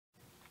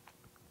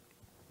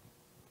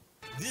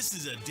This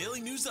is a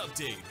daily news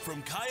update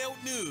from Coyote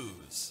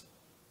News.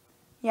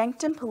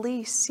 Yankton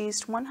police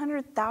seized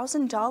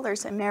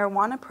 $100,000 in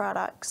marijuana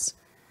products.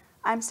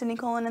 I'm Sydney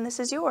Colin, and this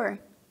is your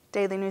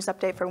daily news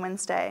update for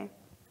Wednesday.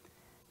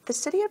 The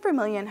City of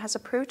Vermilion has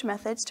approved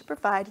methods to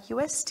provide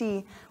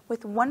USD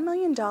with $1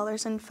 million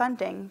in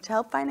funding to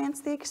help finance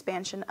the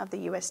expansion of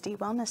the USD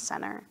Wellness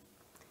Center.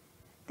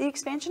 The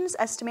expansion is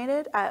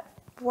estimated at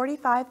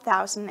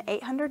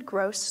 45,800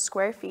 gross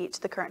square feet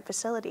to the current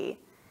facility.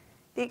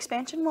 The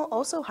expansion will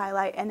also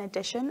highlight an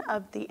addition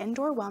of the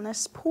indoor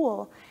wellness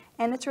pool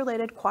and its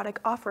related aquatic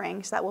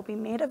offerings that will be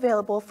made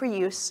available for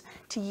use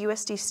to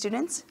USD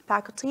students,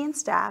 faculty, and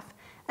staff,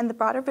 and the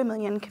broader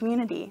Vermilion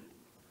community.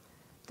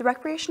 The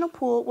recreational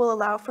pool will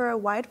allow for a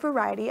wide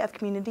variety of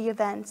community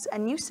events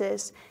and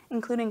uses,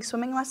 including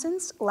swimming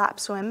lessons, lap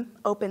swim,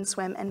 open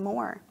swim, and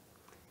more.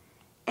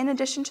 In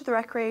addition to the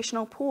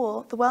recreational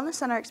pool, the Wellness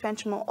Center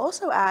expansion will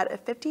also add a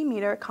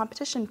 50-meter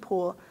competition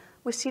pool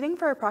with seating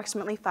for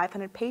approximately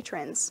 500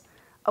 patrons,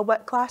 a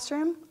wet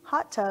classroom,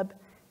 hot tub,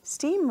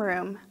 steam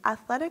room,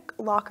 athletic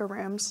locker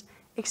rooms,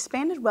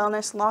 expanded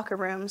wellness locker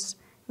rooms,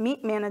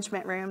 meet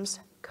management rooms,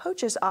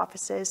 coaches'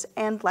 offices,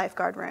 and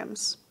lifeguard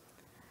rooms.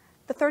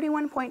 The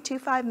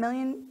 $31.25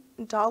 million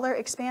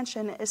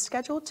expansion is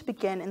scheduled to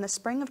begin in the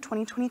spring of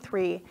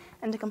 2023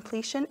 and to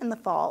completion in the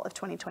fall of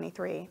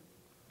 2023.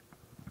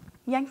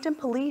 Yankton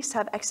police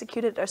have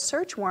executed a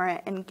search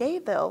warrant in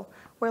Gayville,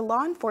 where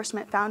law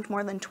enforcement found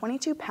more than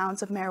 22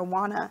 pounds of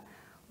marijuana,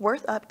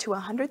 worth up to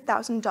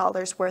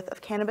 $100,000 worth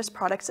of cannabis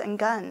products and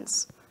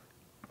guns.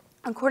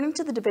 According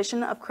to the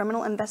Division of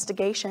Criminal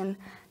Investigation,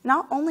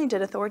 not only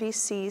did authorities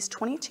seize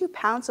 22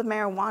 pounds of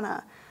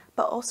marijuana,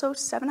 but also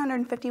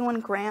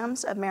 751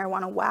 grams of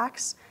marijuana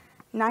wax,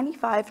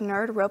 95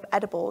 Nerd Rope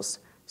edibles,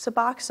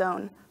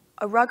 Suboxone,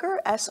 a Ruger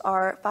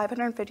SR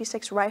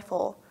 556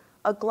 rifle,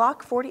 a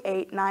Glock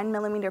 48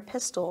 9mm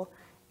pistol,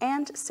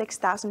 and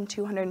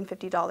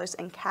 $6,250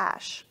 in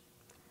cash.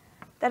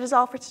 That is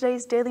all for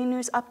today's daily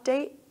news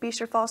update. Be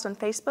sure to follow us on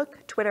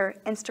Facebook, Twitter,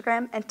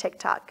 Instagram, and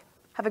TikTok.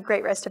 Have a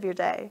great rest of your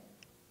day.